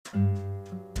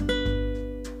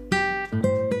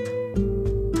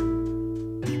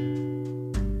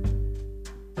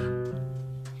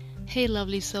Hey,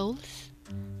 lovely souls.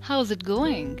 How's it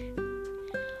going?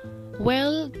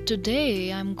 Well,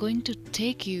 today I'm going to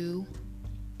take you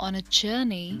on a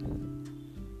journey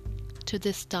to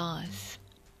the stars.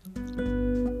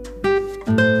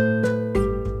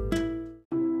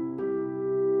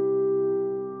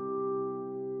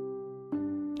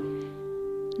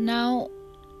 Now,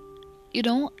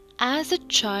 as a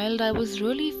child, I was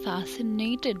really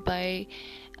fascinated by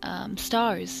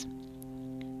stars.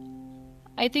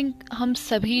 I think हम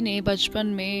सभी ने बचपन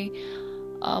में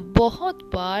बहुत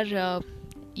बार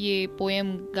ये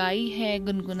poem गाई है,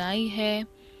 गुनगुनाई है.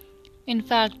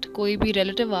 इनफैक्ट कोई भी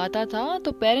रिलेटिव आता था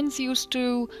तो parents used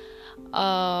to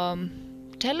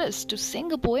tell us to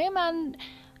sing a poem, and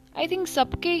I think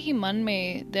सबके ही मन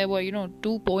में there were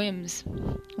two poems.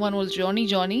 One was Johnny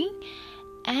Johnny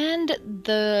and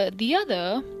the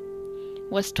other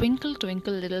was twinkle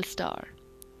twinkle little star.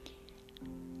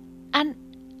 And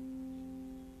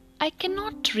I can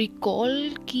not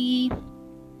recall कि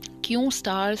क्यों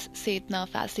stars से इतना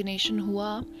fascination हुआ,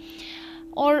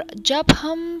 और जब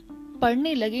हम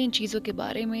पढ़ने लगे इन चीज़ों के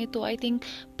बारे में तो आई थिंक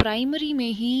प्राइमरी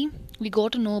में ही we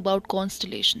got to know about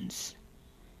constellations.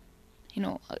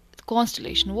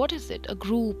 Constellation, what is it? A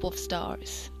group of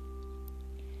stars.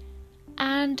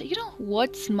 And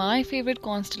what's my favorite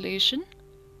constellation?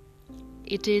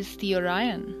 It is the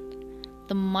Orion,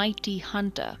 the mighty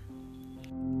hunter.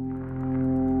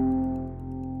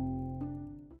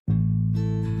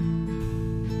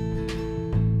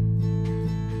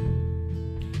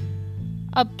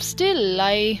 Still,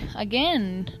 I again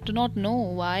do not know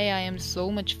why I am so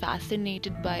much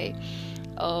fascinated by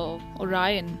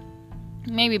Orion.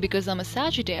 Maybe because I'm a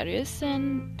Sagittarius,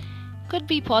 and could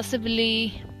be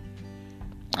possibly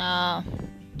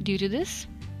due to this.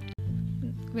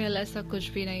 Well, ऐसा कुछ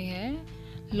भी नहीं है.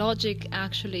 Logic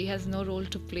actually has no role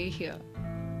to play here.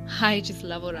 I just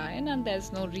love Orion, and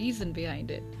there's no reason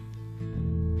behind it.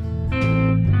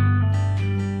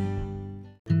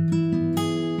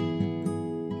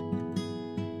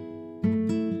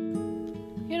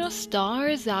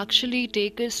 Stars actually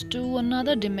take us to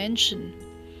another dimension,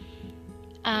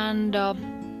 and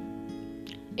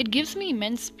it gives me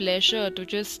immense pleasure to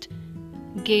just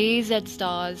gaze at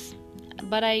stars.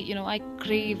 But I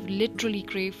literally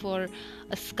crave for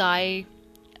a sky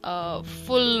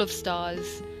full of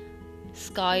stars,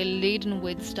 sky laden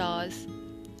with stars,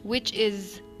 which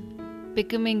is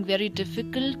becoming very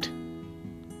difficult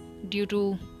due to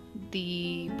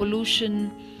the pollution,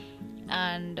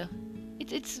 and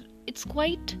it's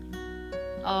quite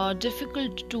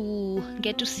difficult to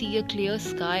get to see a clear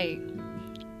sky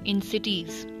in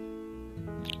cities.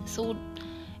 So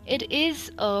it is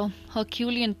a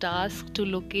Herculean task to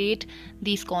locate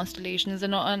these constellations,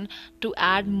 and to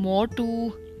add more to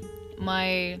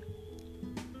my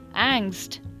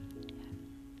angst,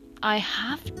 I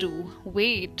have to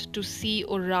wait to see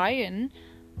Orion.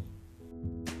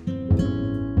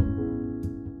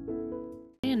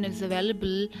 Orion is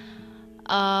available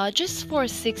just for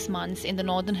 6 months in the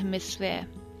northern hemisphere.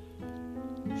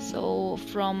 So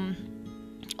from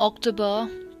October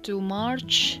to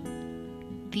March,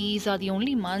 these are the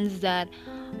only months that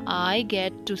I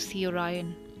get to see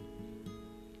Orion.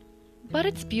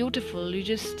 But it's beautiful. You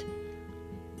just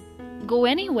go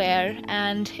anywhere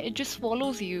and it just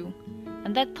follows you,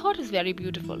 and that thought is very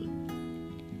beautiful.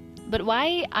 But why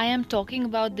I am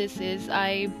talking about this is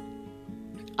I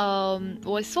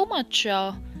was so much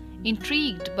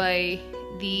intrigued by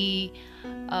the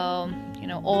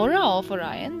aura of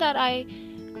Orion that I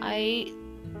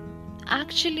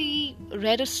actually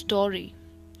read a story,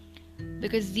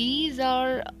 because these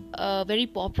are very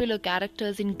popular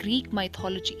characters in Greek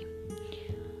mythology.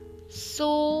 So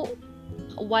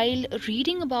while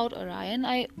reading about Orion,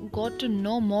 I got to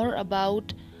know more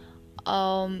about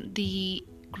the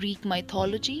Greek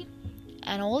mythology,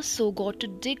 and also got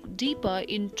to dig deeper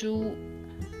into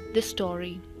the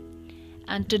story.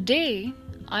 And today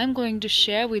I'm going to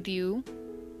share with you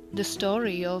the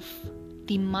story of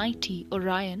the mighty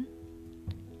Orion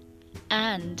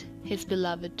and his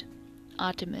beloved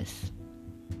Artemis.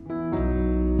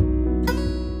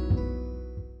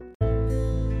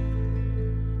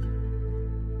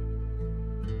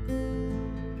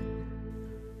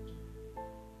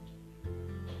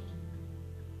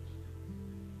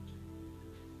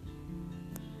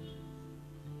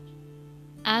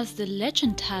 As the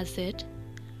legend has it,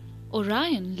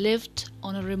 Orion lived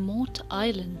on a remote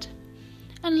island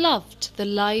and loved the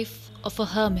life of a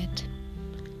hermit.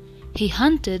 He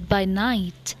hunted by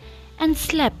night and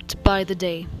slept by the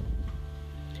day.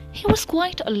 He was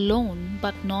quite alone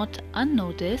but not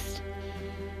unnoticed.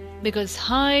 because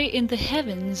high in the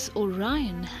heavens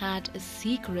Orion had a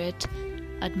secret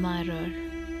admirer,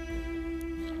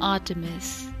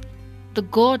 Artemis, the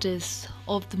goddess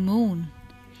of the moon,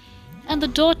 and the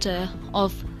daughter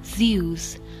of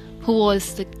Zeus, who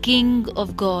was the king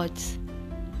of gods.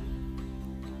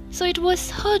 So it was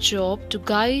her job to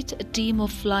guide a team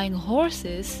of flying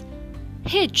horses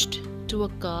hitched to a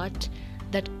cart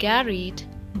that carried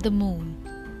the moon.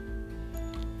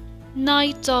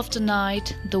 Night after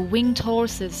night, the winged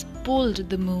horses pulled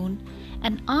the moon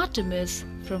and Artemis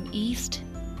from east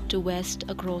to west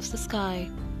across the sky.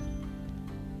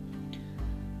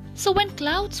 So when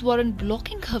clouds weren't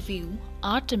blocking her view,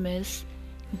 Artemis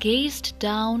gazed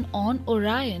down on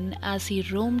Orion as he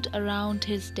roamed around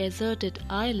his deserted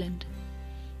island,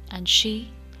 and she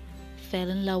fell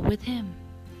in love with him.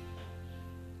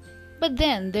 But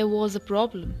then there was a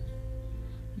problem.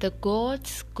 The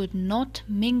gods could not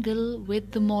mingle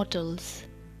with the mortals.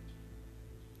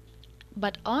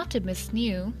 But Artemis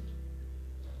knew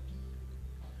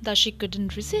that she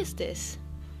couldn't resist this.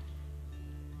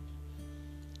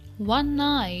 One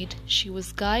night she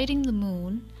was guiding the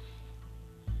moon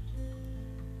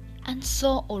and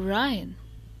saw Orion,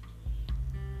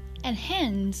 and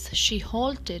hence she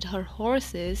halted her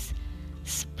horses,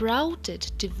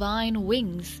 sprouted divine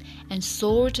wings, and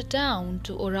soared down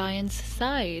to Orion's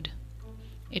side.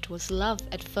 It was love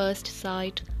at first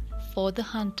sight for the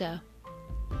hunter.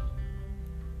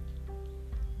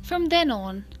 From then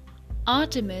on,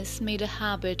 Artemis made a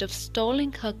habit of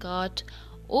stalling her cart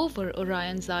over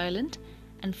Orion's island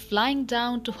and flying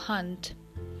down to hunt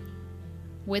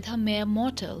with her mere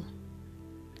mortal.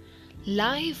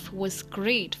 Life was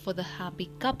great for the happy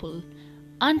couple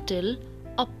until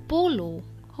Apollo,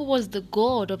 who was the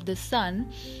god of the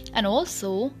sun and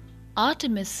also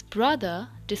Artemis' brother,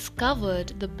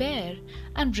 discovered the bear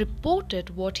and reported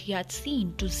what he had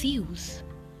seen to Zeus.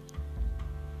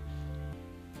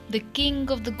 The king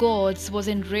of the gods was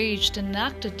enraged and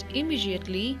acted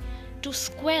immediately to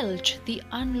squelch the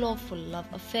unlawful love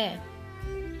affair.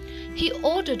 He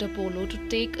ordered Apollo to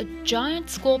take a giant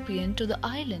scorpion to the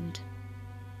island,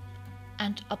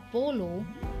 and Apollo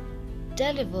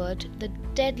delivered the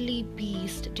deadly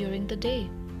beast during the day,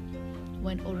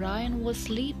 when Orion was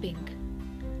sleeping,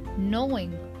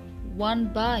 knowing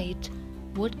one bite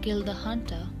would kill the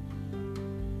hunter.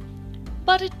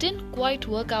 But it didn't quite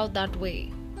work out that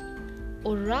way.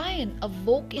 Orion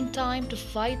awoke in time to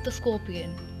fight the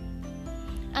scorpion,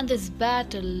 and this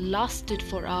battle lasted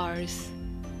for hours.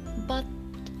 But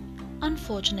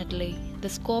unfortunately, the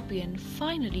scorpion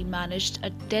finally managed a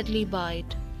deadly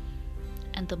bite,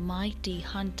 and the mighty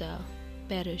hunter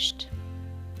perished.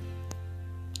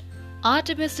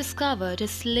 Artemis discovered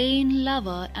his slain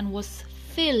lover and was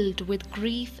filled with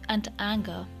grief and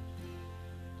anger.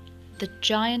 The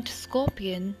giant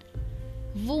scorpion,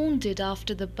 wounded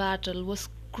after the battle, was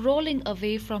crawling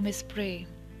away from his prey,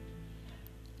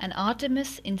 and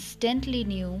Artemis instantly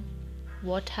knew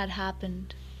what had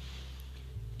happened.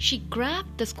 She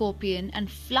grabbed the scorpion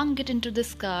and flung it into the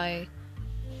sky,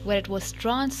 where it was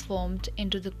transformed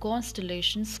into the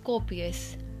constellation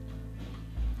Scorpius.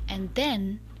 And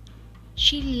then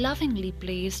she lovingly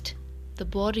placed the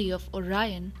body of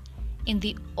Orion in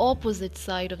the opposite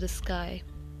side of the sky,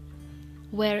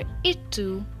 where it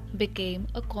too became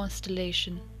a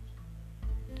constellation.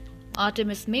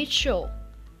 Artemis made sure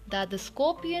that the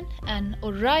scorpion and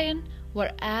Orion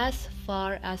were as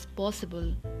far as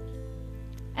possible.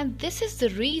 And this is the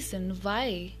reason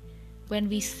why, when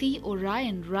we see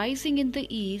Orion rising in the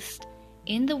east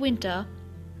in the winter,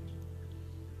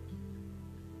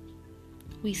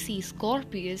 we see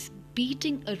Scorpius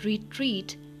beating a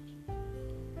retreat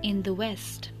in the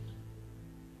west.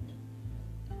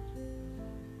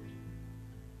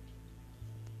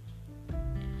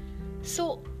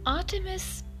 So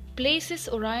Artemis places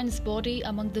Orion's body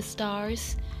among the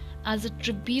stars as a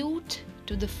tribute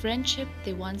to the friendship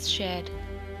they once shared.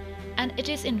 And it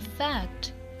is in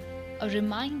fact a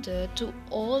reminder to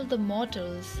all the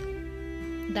mortals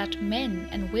that men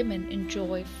and women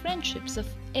enjoy friendships of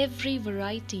every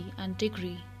variety and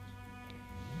degree.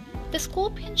 The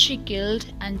scorpion she killed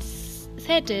and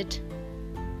set it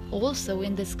also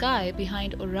in the sky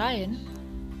behind Orion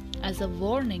as a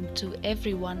warning to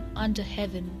everyone under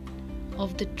heaven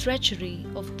of the treachery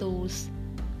of those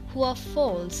who are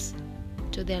false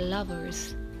to their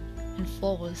lovers and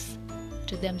false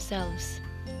to themselves.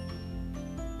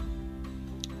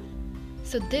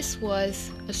 So this was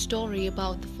a story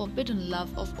about the forbidden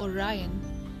love of Orion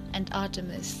and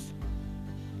Artemis.